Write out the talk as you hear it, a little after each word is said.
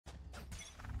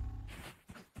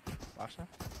Asha?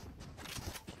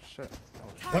 Shit.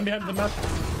 One behind the map.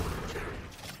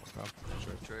 Oh,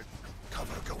 sure.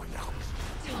 Cover going out.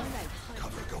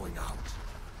 Cover going out.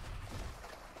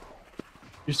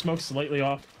 Your smoke's slightly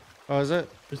off. Oh, is it?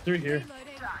 There's 3 here.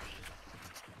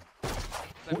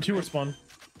 2 are spawn.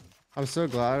 I'm so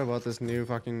glad about this new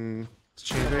fucking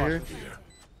chamber here.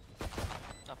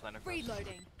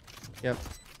 Reloading. Yep.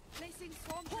 Placing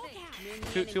swarm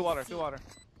grenade. Two water.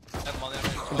 I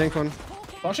think one.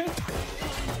 Flashing?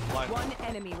 One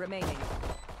enemy remaining.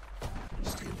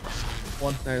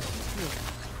 One. Nice.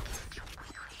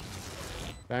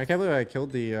 Man, I can't believe I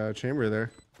killed the chamber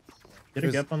there. Get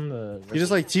a gap on the. You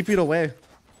just like TP'd away.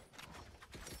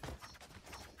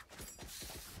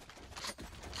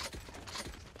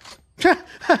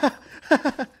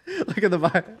 Look at the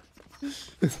vibe.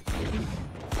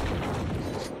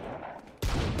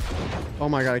 Oh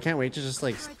my god, I can't wait to just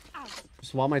like,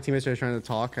 just while my teammates are trying to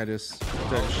talk, I just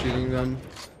start shooting them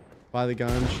by the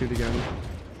gun, shoot again.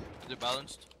 Is it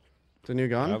balanced? It's a new I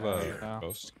gun. have a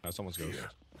ghost. Someone's ghost.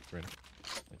 Thank you.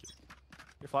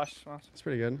 Your flash, Ross. It's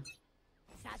pretty good.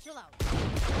 Satchel out.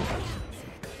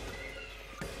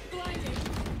 Reloading.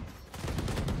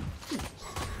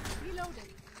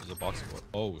 There's a box.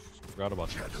 Oh, forgot about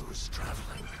that. Shadows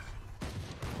traveling.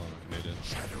 Oh, Canadian.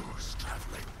 Shadows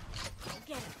traveling.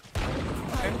 Get it.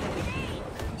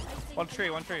 One tree.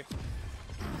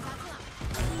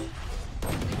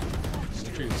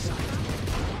 Trees.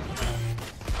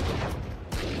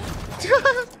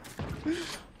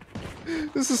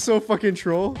 This is so fucking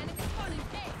troll.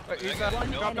 Wait, he's drop.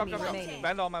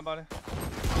 Bend all my body.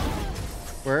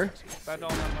 Where? Bend all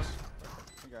my body.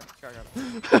 Okay, I got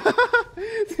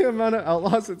it. The amount of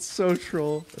outlaws, it's so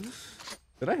troll.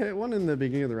 Did I hit one in the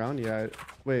beginning of the round? Yeah.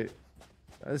 Wait.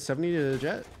 70 to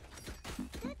jet?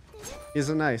 Is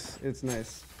it nice? It's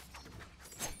nice.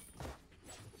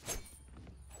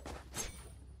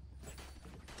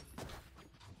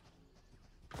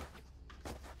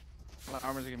 My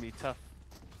armors are gonna be tough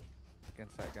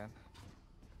against that gun.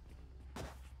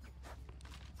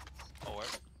 Oh, where?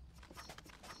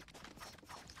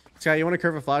 Sky, you want to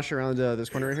curve a flash around this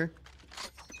corner right here?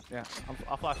 Yeah,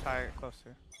 I'll flash high close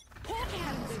here.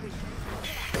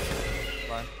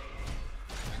 Fine.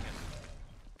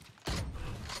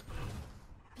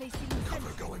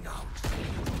 Cover going out.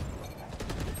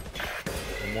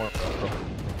 One more.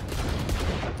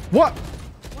 What?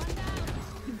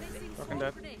 Fucking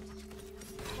dead.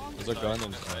 There's a gun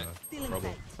and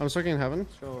rubble. I'm stuck in heaven.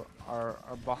 So our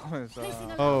bomb is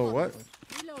Oh, what?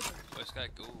 Where's guy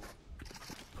go?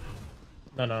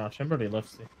 No. Chamber left.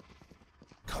 See.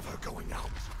 Cover going out.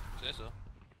 Say so.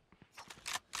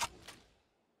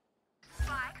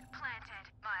 Spike planted.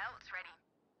 My ult's ready.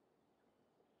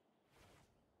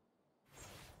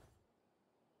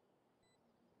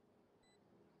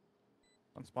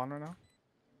 on spawn right now.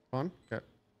 On? Okay.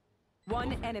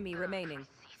 One enemy remaining.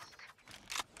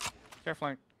 Care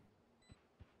flank.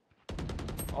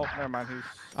 Oh, never mind. He's.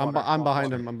 I'm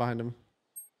behind him. I'm behind him.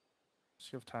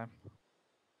 You have time.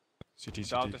 CT,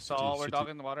 Dog to stall. We're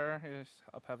dogging the water. He's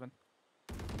up heaven.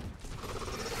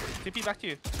 TP back to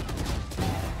you.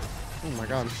 Oh my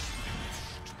god.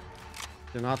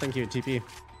 Did not think you would TP.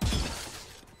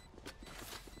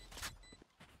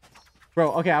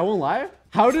 Bro, okay, I won't lie.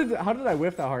 How did I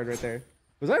whiff that hard right there?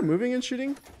 Was I moving and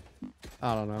shooting?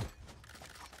 I don't know.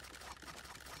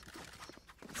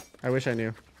 I wish I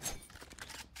knew.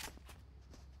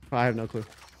 I have no clue.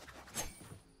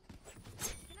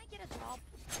 Can I get a drop?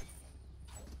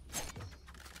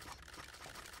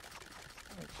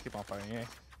 Just keep on fighting, yeah.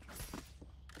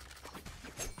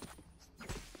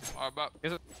 Alright, but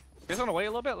Is it? Is on the way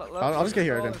a little bit? I'll just get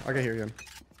here again. I'll get here again.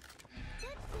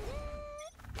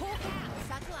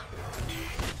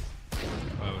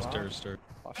 Oh, it was stir.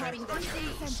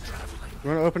 You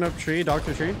want to open up tree,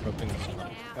 doctor tree? Open this one.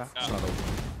 Yeah. It's not open.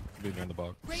 Be near the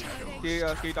bog. Can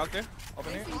you doctor?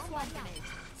 Open here.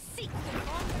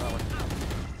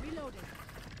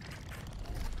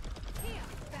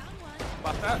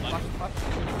 Last that. Last.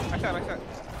 Back that.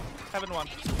 Heaven one.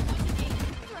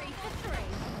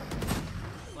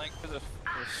 like There's a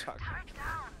shotgun.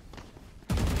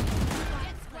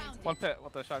 One pit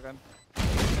with the shotgun.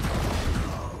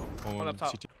 One up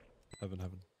top. CT. Heaven.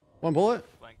 One bullet?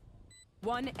 flank.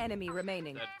 One enemy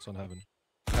remaining. It's on heaven.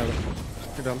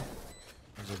 You're done.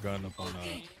 There's a gun up on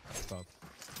top.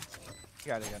 You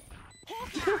got it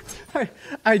again.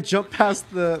 I jumped past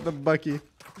the Bucky.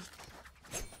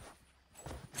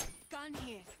 Gun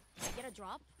here. Can I get a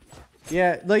drop?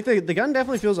 Yeah, like the gun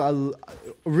definitely feels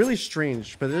really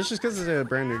strange, but it's just because it's a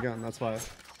brand new gun. That's why.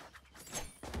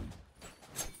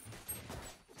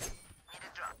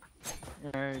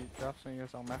 Yeah, you definitely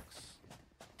use on max.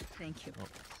 Thank you.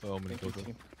 The Omen Thank you, killed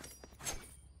him. team.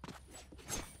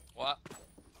 What?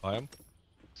 Buy him?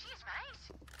 Cheers,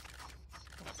 mate.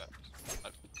 My bad.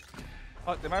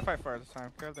 Oh, they might fight for it this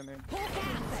time. Care the name.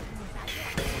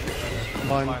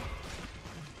 One. Fine.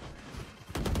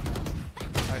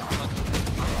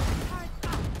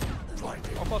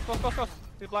 Oh, close.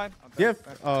 He's blind. Oh, Do you have,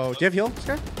 nice. oh, do you have heal,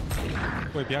 Sky?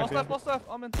 Wait, behind, behind. Close left.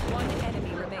 Omen. One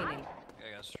enemy remaining. Yeah,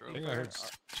 I got I stroke. think I heard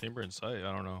chamber in sight.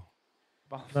 I don't know.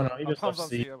 No, he just Comes left on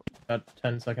C C. about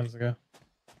 10 seconds ago.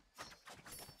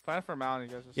 Plan for mountain,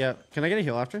 you guys. Just Yeah. Can I get a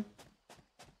heal after?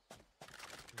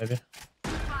 Maybe.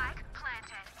 Spike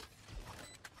planted.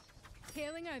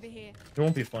 Healing over here. He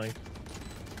won't be flanked.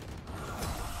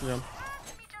 Yeah. Let me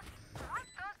just wipe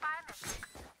those biometrics.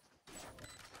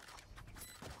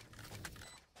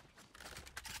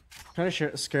 Kind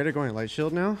of scared of going light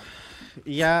shield now.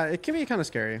 Yeah, it can be kind of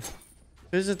scary.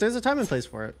 There's a time and place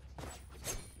for it.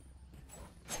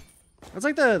 That's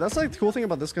like the cool thing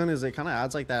about this gun is it kind of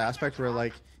adds like that aspect where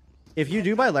like if you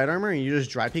do buy light armor and you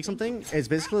just dry peek something, it's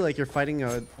basically like you're fighting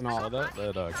an Saw op. that?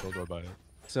 That killed by it.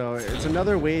 So it's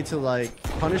another way to like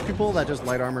punish people that just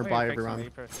light armor buy every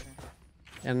round.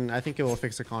 And I think it will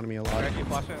fix economy a lot. Alright, keep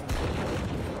flashing.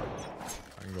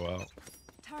 I can go out.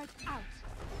 Turret out.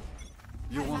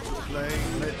 You want to play?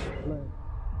 Let's play.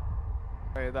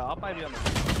 Wait, the op might be on the.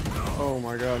 Oh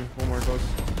my god, one more close.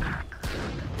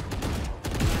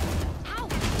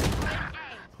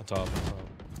 On top.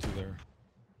 Two there.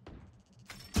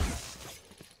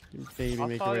 Baby, I'll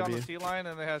make follow you your on way the B. C line,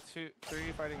 and they have three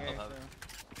fighting A. I'll have So.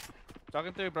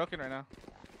 Jogging through broken right now.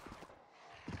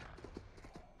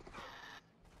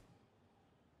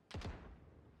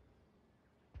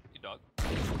 You dog.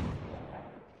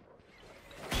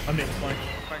 I'm being flanked.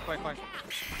 Flank.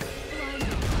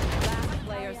 Last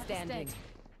player standing.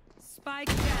 Spike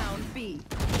down B.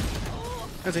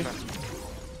 That's it.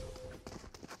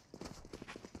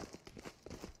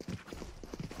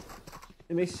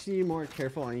 It makes you more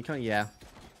careful and you can't, yeah.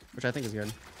 Which I think is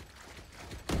good.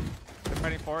 They're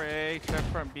fighting for A, check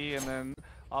from B, and then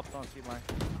ops on C line.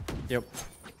 Yep.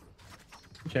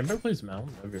 Chamber plays Mount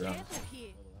every round.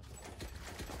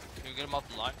 Can you get him off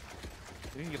the line?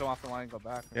 You can get him off the line and go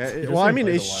back. Yeah, He well, I doesn't mean,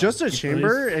 play the it's line. just a He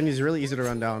chamber and he's really easy to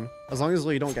run down. As long as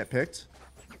you don't get picked.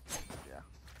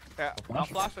 Yeah, I'll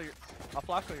flash. I'll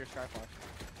flash with your sky flash.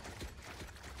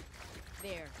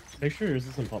 There. Make sure yours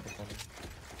doesn't pop up on him.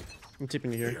 I'm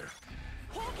tipping you here. Here.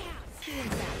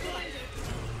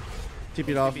 Tip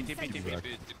it off. TP.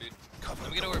 Cover Let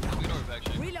me get over back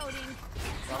shit. Reloading.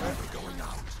 going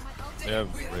out. They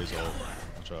have raise ult.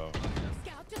 Watch out.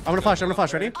 I'm gonna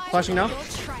flash. Ready? Flashing now. We're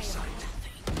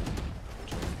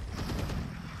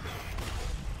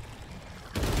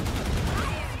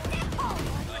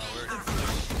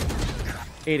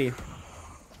 80. One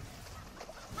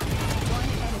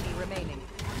enemy remaining.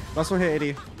 Last one hit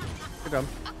 80. Good job.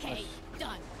 Okay,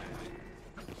 done.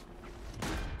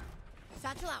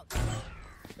 Satchel out.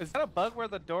 Is that a bug where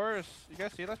the door is? You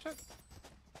guys see that shit?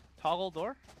 Toggle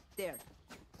door? There.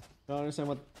 I don't understand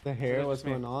what the hair was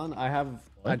me. going on. I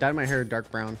dyed my hair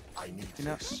dark brown. I need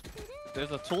know- this.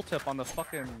 There's a tooltip on the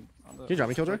fucking. On the Can you drop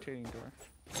me, Killjoy? rotating door.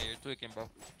 Yeah, you're tweaking, bro.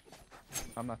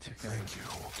 I'm not taking it. Thank you.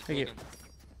 You're Thank you. tweaking.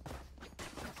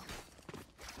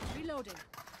 Reloading.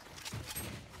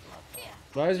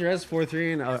 Why is your res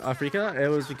 4-3 in Africa? It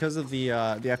was because of the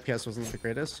FPS wasn't the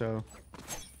greatest, so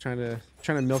trying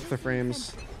to milk the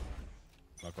frames.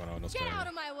 Not going out. No Get scanning. out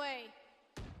of my way.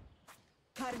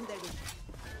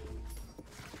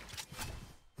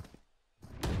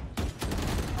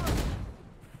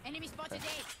 Enemy spotted A.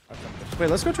 Wait,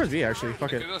 let's go towards B actually. Fuck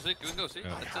Can it. we go see? Can we go see?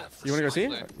 Yeah. That's it. You wanna go see?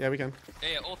 Play. Yeah, we can.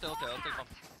 Yeah, ult, I'll take him.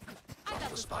 Drop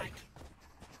the spike.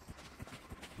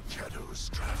 Shadows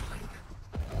traveling.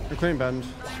 We're clearing bend.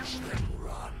 Watch them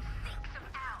run.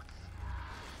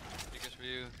 Speakers for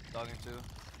you. Dogging too.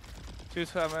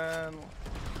 2-7.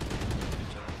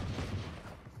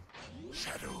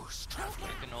 Shadows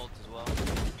traveling. Taking ult as well.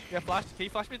 Yeah, flash. Can you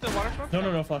flash me to the water smoke?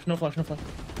 No flash.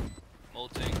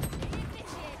 Ulting.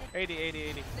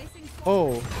 80.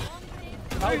 Oh,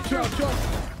 Oh, jump.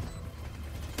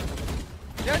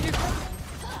 Yeah, you.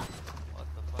 What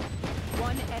the fuck?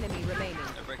 One enemy remaining.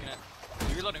 They're breaking it.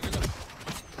 You reloading.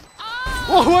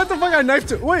 oh, what the fuck? I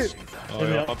knifed it. Wait, Oh,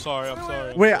 yeah. I'm sorry.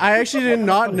 wait. I actually did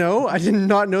not know. I did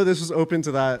not know this was open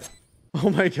to that. Oh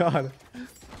my god.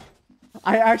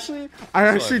 I actually did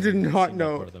not Seen that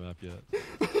know. part of the map yet.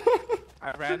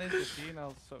 I ran into G and I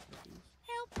was so confused.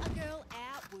 Help a girl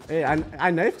out. With Hey,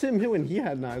 I knifed him when he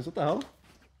had knives. What the hell?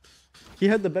 He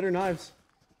had the better knives.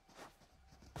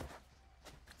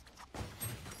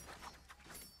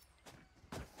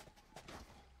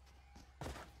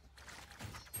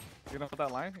 You know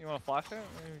that line? You want to flash it?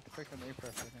 Maybe we can take an A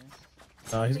pressure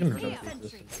here. He's gonna Yeah. jump through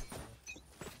this.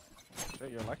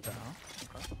 Shit, you're like that,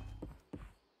 huh? Okay.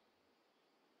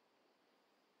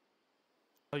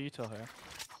 Oh, you tell her.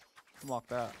 Lock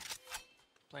that.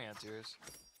 Playing at tears.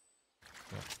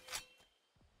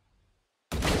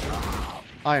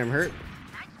 I am hurt.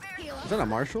 Is that a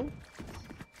Marshall?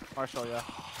 Marshall, yeah.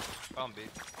 On B.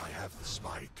 I have the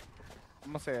spike. I'm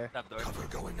gonna say A. Tap door. Cover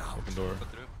going out. Open door.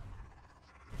 Put through.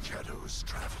 Shadows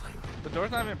traveling. The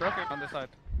door's not even broken on this side.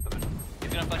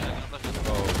 He's gonna flash it. He's gonna flash it.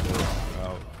 Oh, door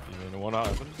out. You mean one out?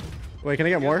 Wait, can I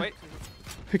get You more? guys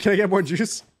wait. Can I get more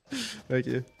juice? Thank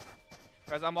you.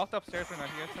 Guys, I'm locked upstairs right now.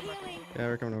 You guys come back. Yeah,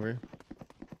 we're coming over.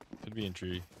 Could be in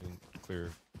tree. And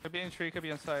clear. Could be in tree, could be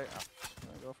in sight. I'm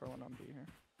gonna go for one on B here.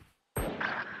 That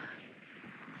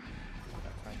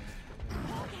timing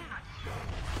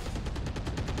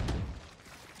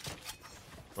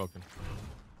Broken.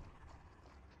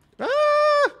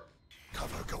 Ah!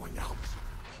 Cover going out. is-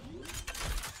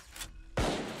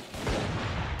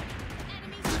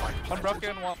 One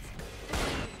broken, one.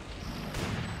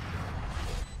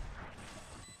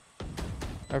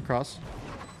 I have cross.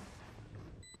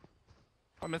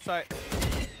 I'm inside.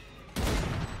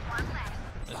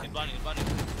 He's blinding. He's blinding.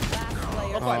 Last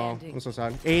player Oh, standing. I'm so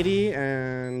sad. 80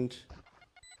 and...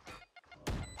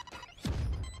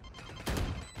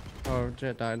 Oh,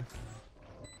 Jet died.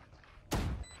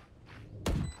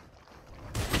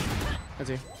 That's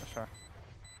he. Sure.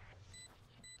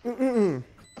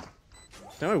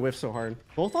 That would whiff so hard.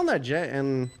 Both on that Jet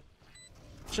and...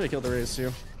 Should have killed the Raze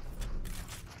too.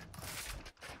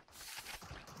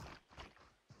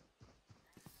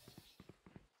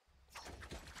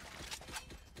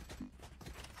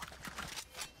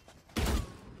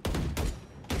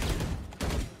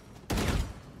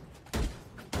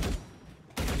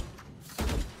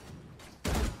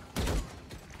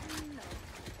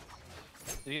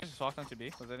 Did you just walk onto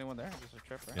B? Was anyone there? Just a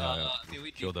trip, right? Yeah, yeah. I mean,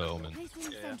 we Kill the omen.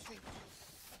 Yeah.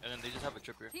 And then they just have a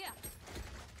trip here. Here.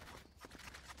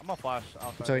 I'm gonna flash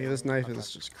outside. I'm telling you, this knife Okay.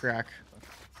 is just crack.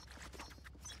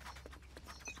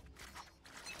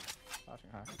 Flashing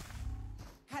high.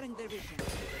 Cutting their vision.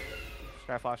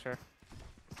 Try flash here.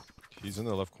 He's in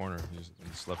the left corner. He's in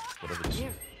this left, whatever this is.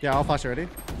 Yeah, I'll flash already.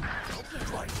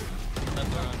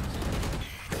 Tap door on.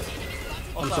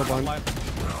 I'm so blind.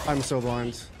 I'm so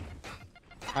blind.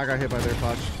 I got hit by their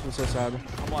flash. I'm so sad.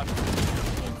 I'm watching.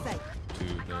 Inside. Two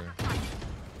there.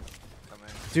 Come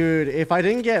in. Dude, if I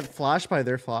didn't get flashed by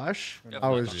their flash, Yeah, I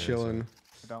was flash. chilling.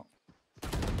 You don't.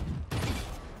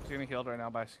 He's getting healed right now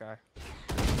by Sky.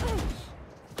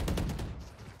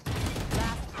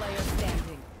 Last player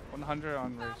standing. 100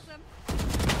 on Raze.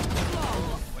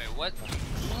 Wait, what?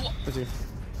 What's he?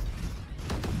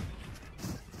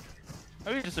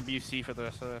 Maybe just abuse C for the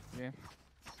rest of the game.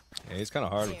 Yeah, he's kind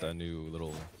of hard with that new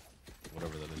little,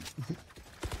 whatever that is.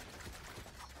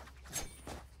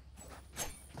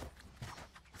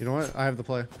 You know what? I have the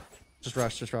play. Just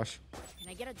rush, just rush. Can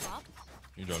I get a drop?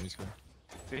 You drop me, Sky.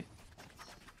 See?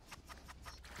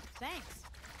 Thanks.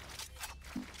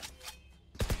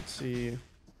 Let's see.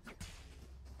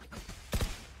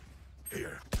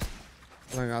 Here.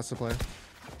 I think that's the play.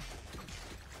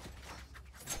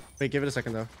 Wait, give it a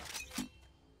second though.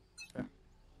 Yeah.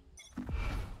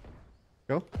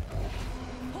 Go.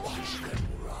 Watch them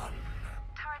run.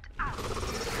 Turret out.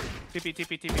 TP,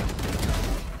 TP,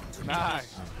 TP.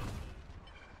 Nice.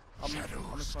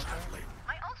 Shadows traveling.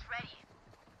 My ult's ready.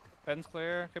 Ben's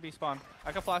clear. Could be spawn.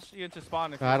 I can flash you into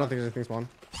spawn if I don't think there's anything spawn.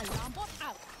 Alarm bot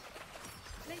out.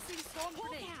 Placing storm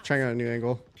grenade. Trying out a new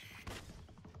angle.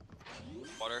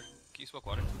 Water. Can you smoke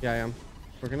water? Yeah, I am.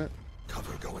 Working it.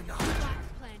 Cover going out.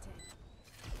 Planted.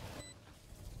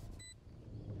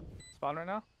 Spawn right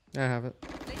now? Yeah, I have it.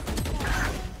 Placing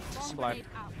storm Blind.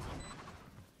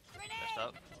 grenade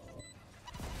out.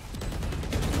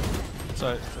 Dashed out.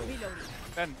 Sorry. Reloading.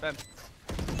 Ben, Ben.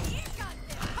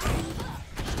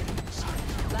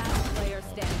 Last player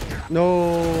standing.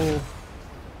 No.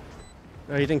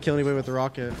 Oh, he didn't kill anybody with the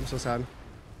rocket. I'm so sad.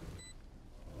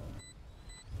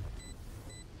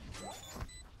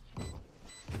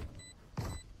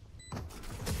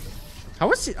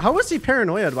 How was he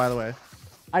paranoia, by the way?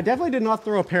 I definitely did not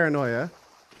throw a paranoia.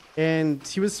 And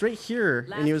he was right here,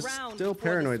 and he was Last round still before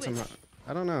the paranoid switch. somehow.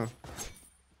 I don't know.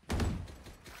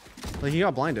 Like, he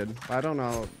got blinded. But I don't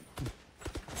know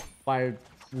by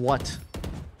what.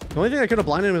 The only thing that could have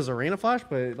blinded him is arena flash,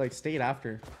 but it, like, stayed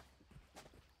after.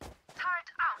 Turret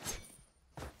out.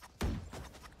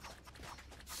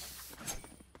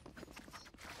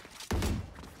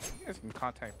 You guys can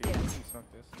contact B. You can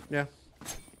smoke this. Yeah.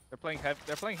 They're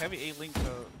playing heavy 8 link,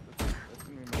 so it's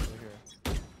gonna be over here.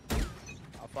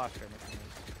 flash here.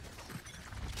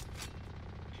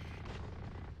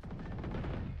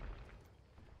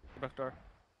 Back door.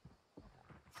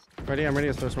 Ready? I'm ready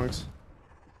to throw smokes.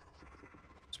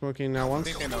 Smoking now once.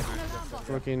 He came over.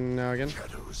 Smoking now again.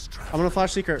 Shadows I'm gonna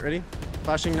flash secret. Ready?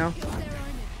 Flashing now.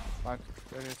 Fine.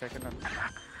 Ready to take it now.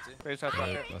 Raise that Yeah, back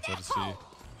here. that's how to see.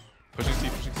 Pushing C,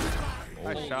 pushing C.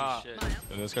 Nice Holy shot. shit.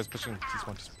 Yeah, this guy's pushing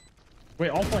T-spawn. Wait,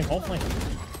 all flank, all flank.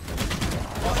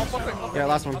 Yeah,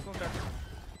 last one.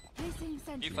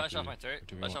 You flash off my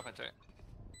turret. Flash off my turret.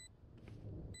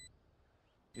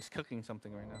 He's cooking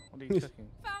something right now. What are you cooking?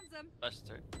 Found them. Flash the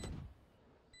turret.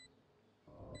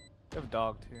 You have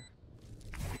dog too.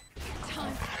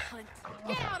 Time to hunt.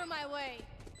 Get out of my way.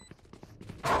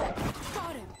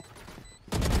 Got him.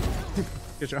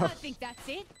 Good I job. think that's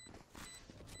it.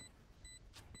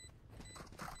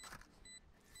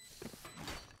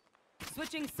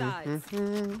 Switching sides.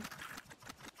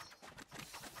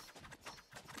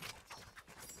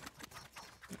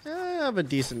 I have a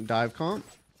decent dive comp.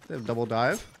 They have double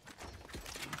dive.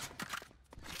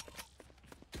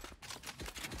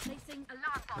 Placing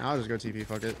Alarm bot. Now I'll just go TP.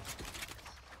 Fuck it.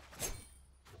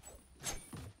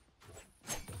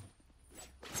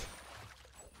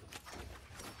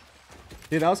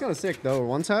 Dude, that was kind of sick though.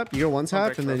 One tap, you go one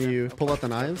tap, and then you pull out the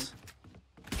knives.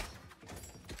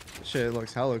 Shit, it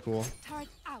looks hella cool. turret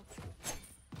out.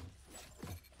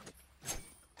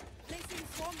 Placing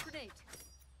swarm grenade.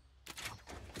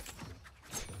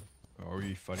 Are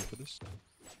we fighting for this?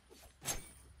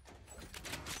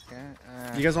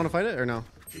 Yeah. You guys want to fight it or no?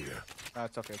 here. No,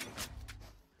 it's okay. It's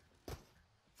okay.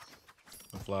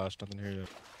 No flash, nothing here yet.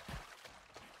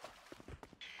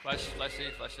 Flash C,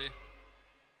 flash C.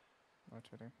 Watch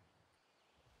it here.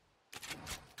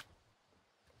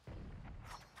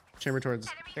 Chamber towards.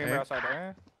 Chamber A. outside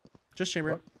there. Just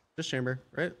chamber. Just chamber,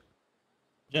 right?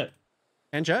 Jet.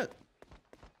 And jet.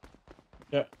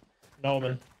 Yeah. No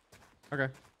man. Okay.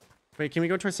 Wait, can we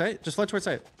go towards site? Just flood towards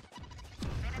site.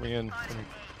 Coming in. Coming.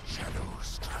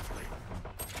 Shadows traveling.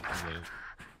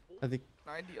 I think.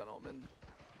 90 on Omen.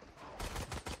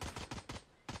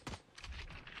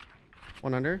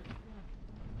 One under.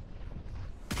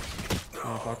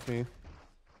 Oh, fuck me.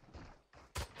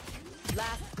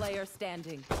 Last player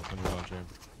standing. Under one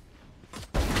chamber.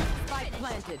 Spike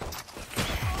planted.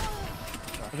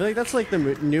 I feel like that's like the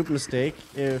noob mistake.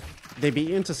 If they beat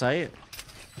you into sight,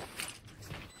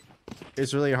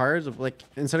 it's really hard. Like,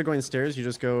 instead of going stairs, you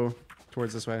just go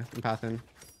towards this way and path in.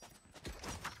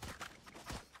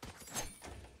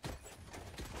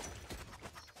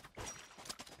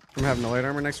 I'm having no light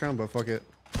armor next round, but fuck it.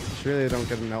 Just really don't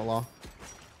get an outlaw.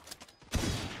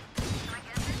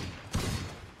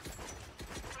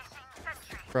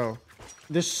 Bro,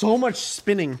 there's so much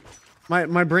spinning.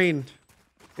 My brain,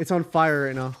 it's on fire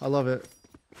right now. I love it.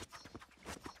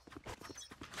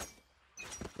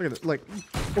 Look at it. Like,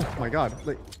 oh my god.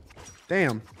 Like,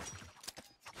 damn.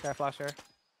 Sky flash here.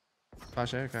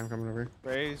 Flash, okay, I'm coming over.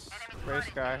 Raise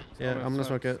sky. Yeah, I'm gonna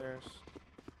smoke it. Stairs.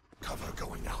 Cover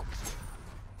going out.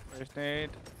 Raise nade.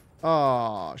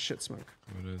 Oh, shit, smoke.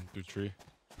 Coming in through tree.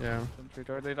 Yeah. Some tree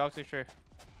door. They dog see tree.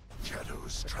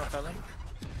 Shadows Let's go, traveling.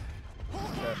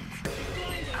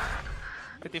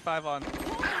 55 on.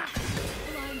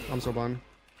 I'm so blind.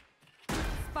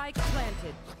 Spike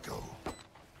planted. Go.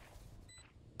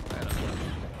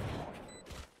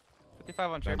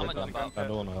 55 on chamber. I'm gonna jump out.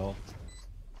 Handle on hell.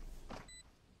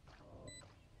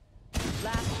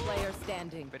 Last player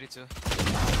standing. 32.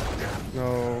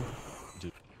 No.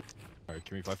 Alright,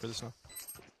 can we fight for this now?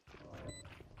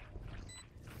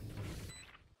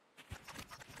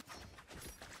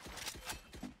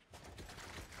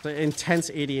 The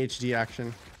intense ADHD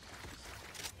action.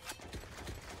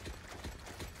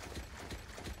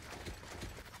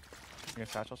 You gonna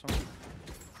satchel someone?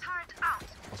 Turret out.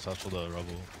 I'll satchel the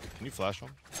rebel. Can you flash him?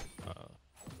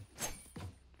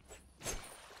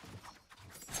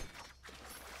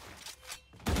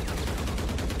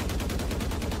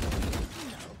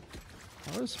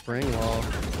 I was spraying wall.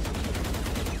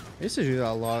 I used to do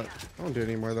that a lot. I don't do it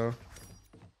anymore though.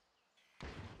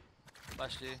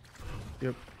 Flash D.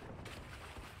 Yep.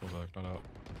 Go back, not out.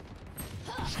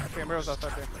 Chamber was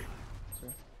outside there.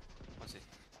 Let's see.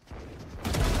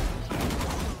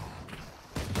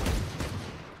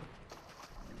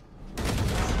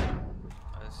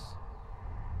 Nice.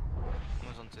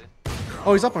 One's on T.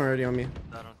 Oh, he's up already on me.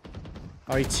 That one.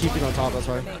 Oh, he TP'd on top, that's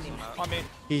why. Remaining. On me.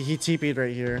 He TP'd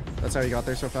right here. That's how he got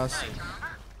there so fast.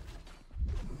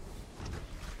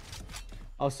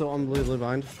 I was so unbelievably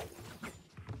blind.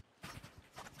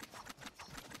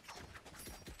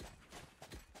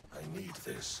 I need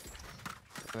this.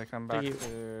 They come back you.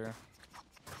 to.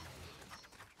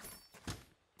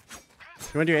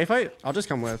 You wanna do A fight? I'll just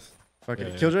come with. Fuck it.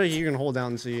 Yeah. Killjoy, you can hold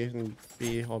down C and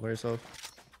B all by yourself.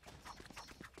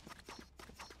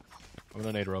 I'm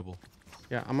gonna nade rubble.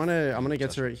 Yeah, I'm gonna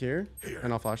get to right here,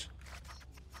 and I'll flash.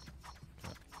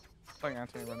 Like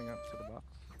Anthony running up to the box.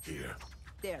 Here.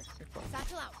 There.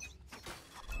 Satchel out.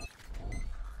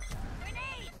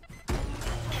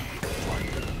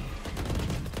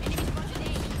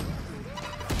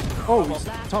 Oh, Last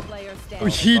top. player Oh, standing.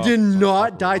 he did top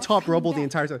not die top rubble the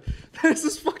entire time. This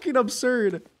is fucking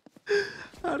absurd.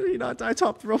 How did he not die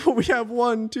top rubble? We have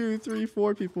 1, 2, 3,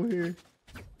 4 people here.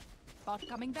 Bot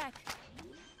coming back.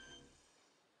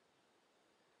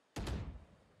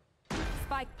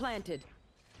 Spike planted.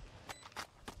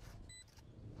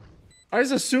 I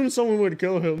just assumed someone would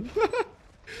kill him.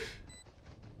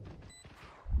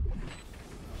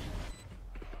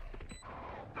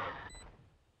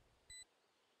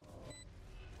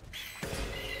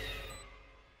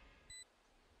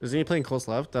 Isn't he playing close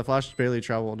left? That flash barely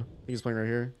traveled. I think he's playing right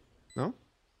here. No?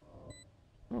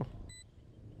 Oh.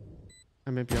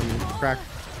 I might be on crack.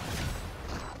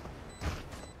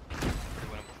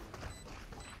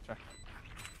 Sure.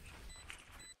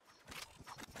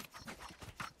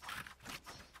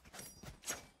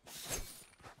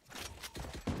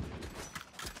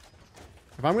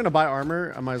 If I'm gonna buy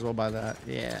armor, I might as well buy that.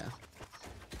 Yeah.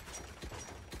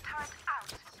 Turret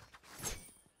out.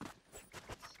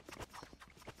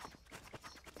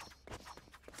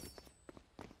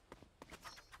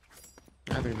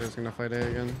 I think they're just gonna fight A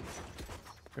again.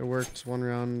 It worked one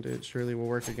round. It surely will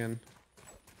work again.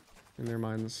 In their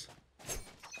minds.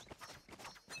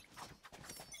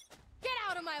 Get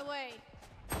out of my way.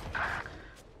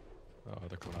 Oh,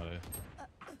 they're coming out of.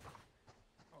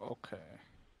 Okay.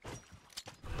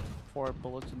 4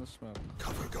 bullets in the smoke.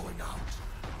 Cover going out.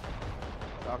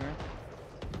 Down here.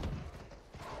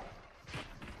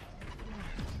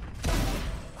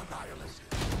 Annihilate.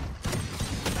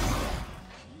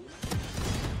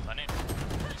 I need.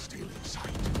 Still in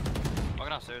sight.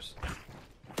 Walking upstairs.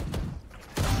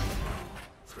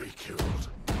 3 killed.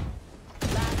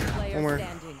 Last player One more.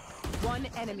 standing. One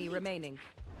enemy remaining.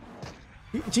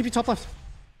 GP top left.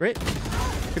 Great.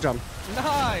 Good job.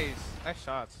 Nice! Nice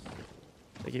shots.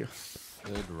 Thank you.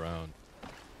 Good round.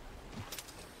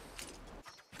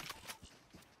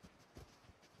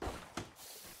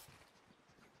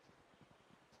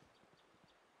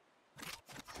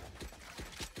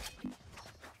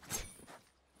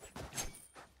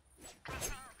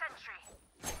 Placing sentry.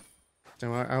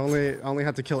 Damn, I only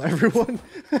had to kill everyone.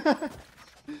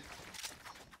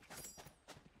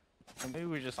 And maybe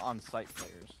we're just on-site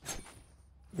players.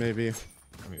 Maybe. I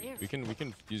mean, we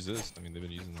can use this. I mean, they've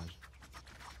been using that.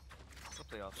 We'll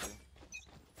play off soon.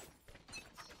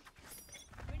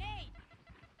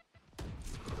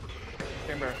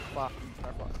 Chamber, flop.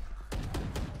 Fire flop.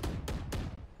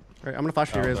 Alright, I'm gonna flash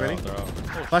for you guys. They're Ready? out,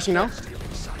 they're out. Flashing now. Still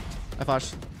in sight. I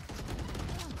flashed.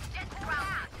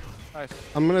 Nice.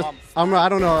 I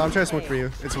don't know. I'm trying to smoke for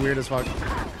you. It's weird as fuck.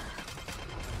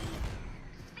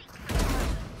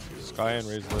 Sky and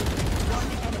raise lid.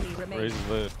 One enemy remaining. Raise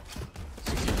lid.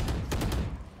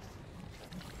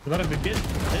 We gotta begin.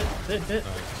 Hit. Nice.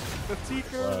 The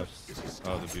Seekers. Flash.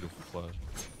 Oh, the beautiful flash.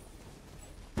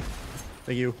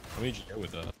 Thank you. How many did you get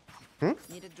with that?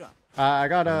 Need a drop. I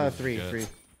got three. Yeah. 3.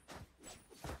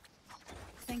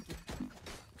 Thank you.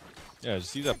 Yeah,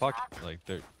 just use that pocket. Like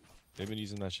they've been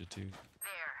using that shit too.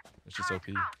 There. It's just OP.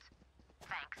 Thanks.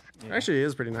 Yeah. Actually, it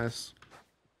is pretty nice.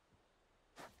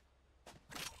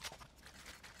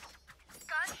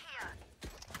 Gun here.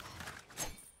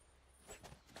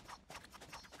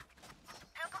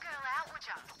 Help a girl out, would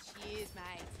ya? Cheers,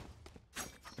 mate.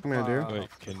 I'm gonna do. Wait,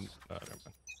 can never mind.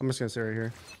 I'm just gonna stay right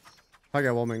here. If I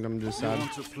get wall minged, I'm just sad.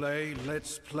 Want to play?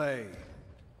 Let's play.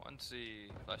 1C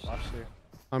flash. Flash here.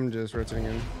 I'm just rotating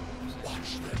in.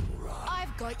 Watch them run.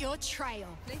 I've got your trail.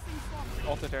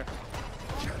 Ulted here.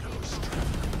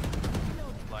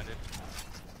 Blinded.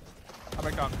 I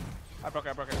break down. I broke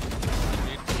it.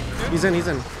 He's in.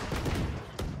 Nature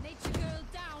girl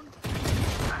down.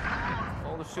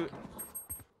 Oh, the shoot.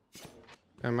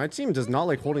 And my team does not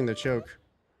like holding the choke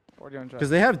 40 on because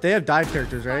they have dive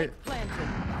characters, right? Spike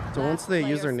planted. So once they Last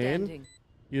use their player nade, standing.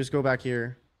 you just go back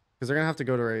here because they're gonna have to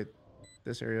go to right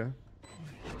this area.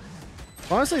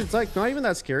 Honestly, it's like not even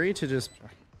that scary to just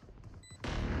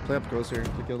play up close here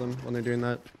to kill them when they're doing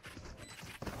that.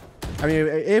 I mean,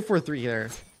 if we're 3 there.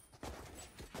 Can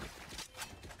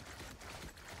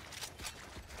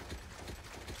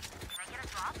I get a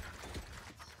drop?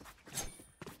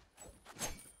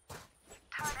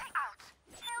 Turret out.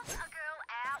 Help a girl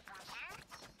out, would you?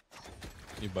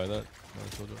 Can you buy that? No, I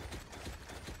told you.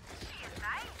 Cheers,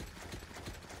 mate.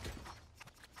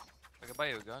 buy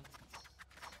you a gun.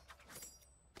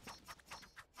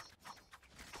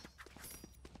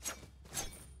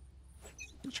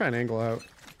 Let's try and angle out.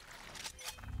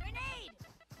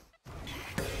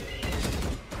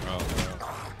 Oh, no.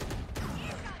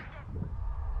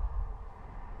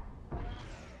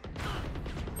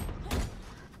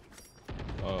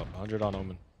 Oh, 100 on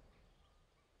Omen.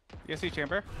 You see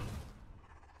chamber?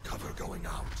 Cover going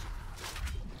out.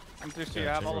 I'm through C.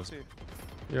 Yeah, I have all chamber of C.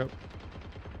 Yep.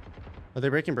 Are they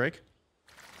breaking break?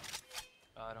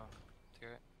 I don't hear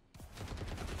it.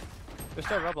 There's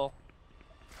still rebel.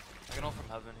 I can ult from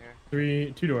heaven here.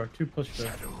 2 door, 2 push door.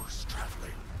 Shadows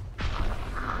traveling.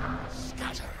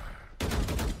 Scatter.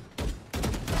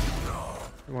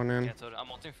 One in. Yeah, totally. I'm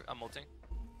ulting. I'm ulting.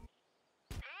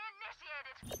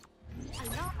 Initiated.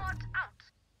 Alarm bot out.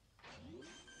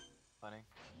 Planning.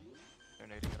 They're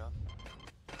nading it off.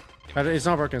 It's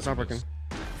not working. It's not working.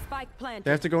 Spike planted.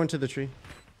 They have to go into the tree.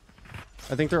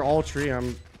 I think they're all tree.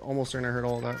 I'm almost certain I heard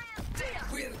all of that.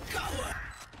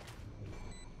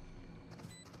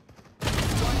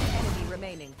 One enemy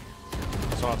remaining.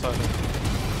 So outside.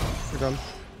 We're done.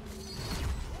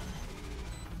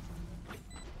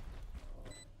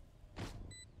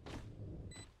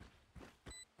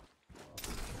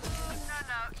 No,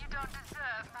 you don't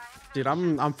deserve my. Dude,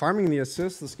 I'm farming the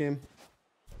assists this game.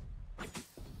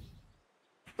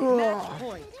 Match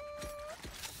point.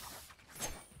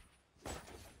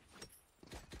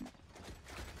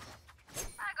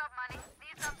 I got money.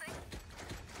 Need something?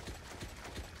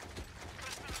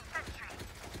 Placing sentry.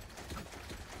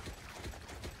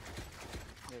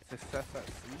 Success at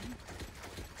C.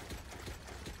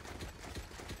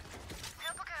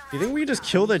 Do you think we just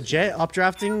kill the jet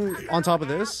updrafting on top of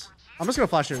this? I'm just gonna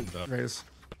flash it, Raze.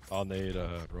 I'll nade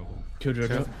Robo. Kill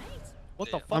Jojo. Okay. What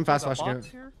the fuck? I'm fast There's a flashing box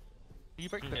it. here? Do you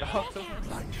break the Yeah. box open?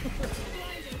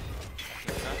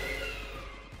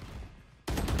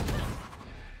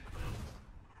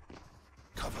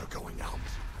 Cover going out.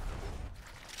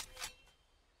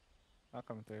 Not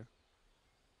coming through.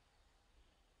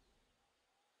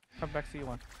 Come back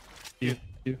C1. 2,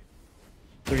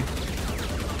 3.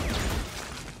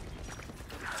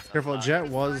 Careful, jet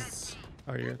was.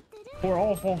 Oh, you're. 4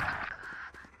 awful.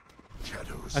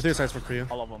 Shadows. I threw a side smoke for you.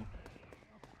 All of them.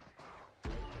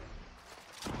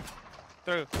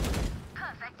 Through.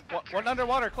 One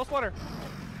underwater. Close water.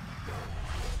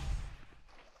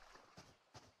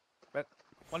 Bet.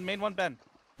 One main, one Ben.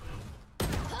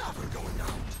 Cover going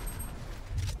out.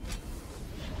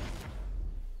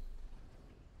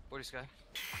 40 sky.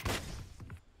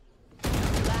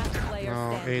 Last player No,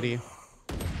 standing. 80.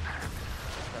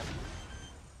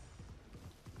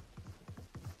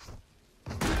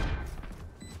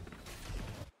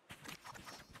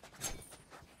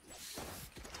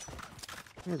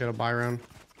 I'm gonna get a buy round. Can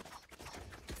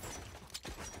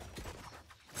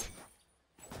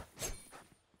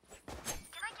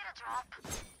I get a drop?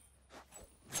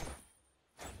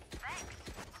 Thanks.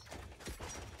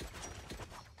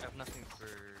 I have nothing for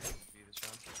you this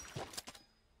round.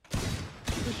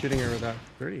 Who's shooting her with that?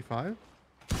 35?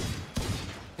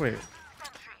 Wait, Sentry.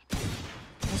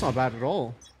 that's not bad at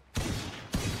all.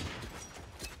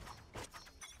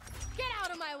 Get out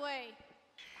of my way.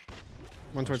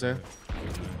 One towards A.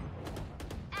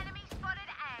 Enemy spotted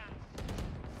A.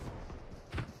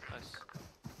 Nice.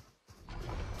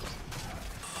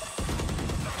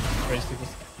 Raise people.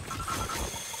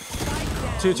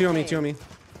 Spike down. Two on me, A. 2 on me. Is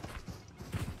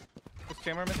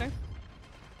chamber missing?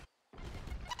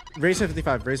 Raise hit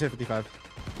 55, raise hit 55.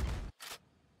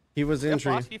 He was in Yep,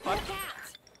 tree. Laski, fuck.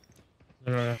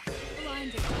 No.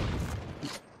 Blinded.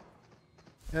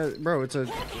 Yeah, bro, it's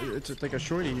like a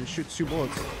shorty. You shoot 2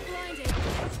 bullets. Blinded.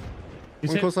 He's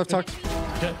One hit. close left tucked.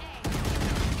 Jet.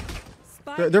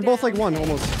 Spike They're both like down. one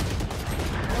almost.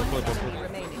 One enemy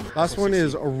remaining. Last one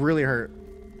is really hurt.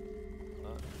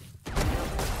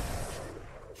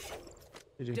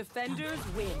 GG. Defenders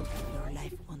win. Your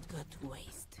life won't go to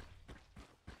waste.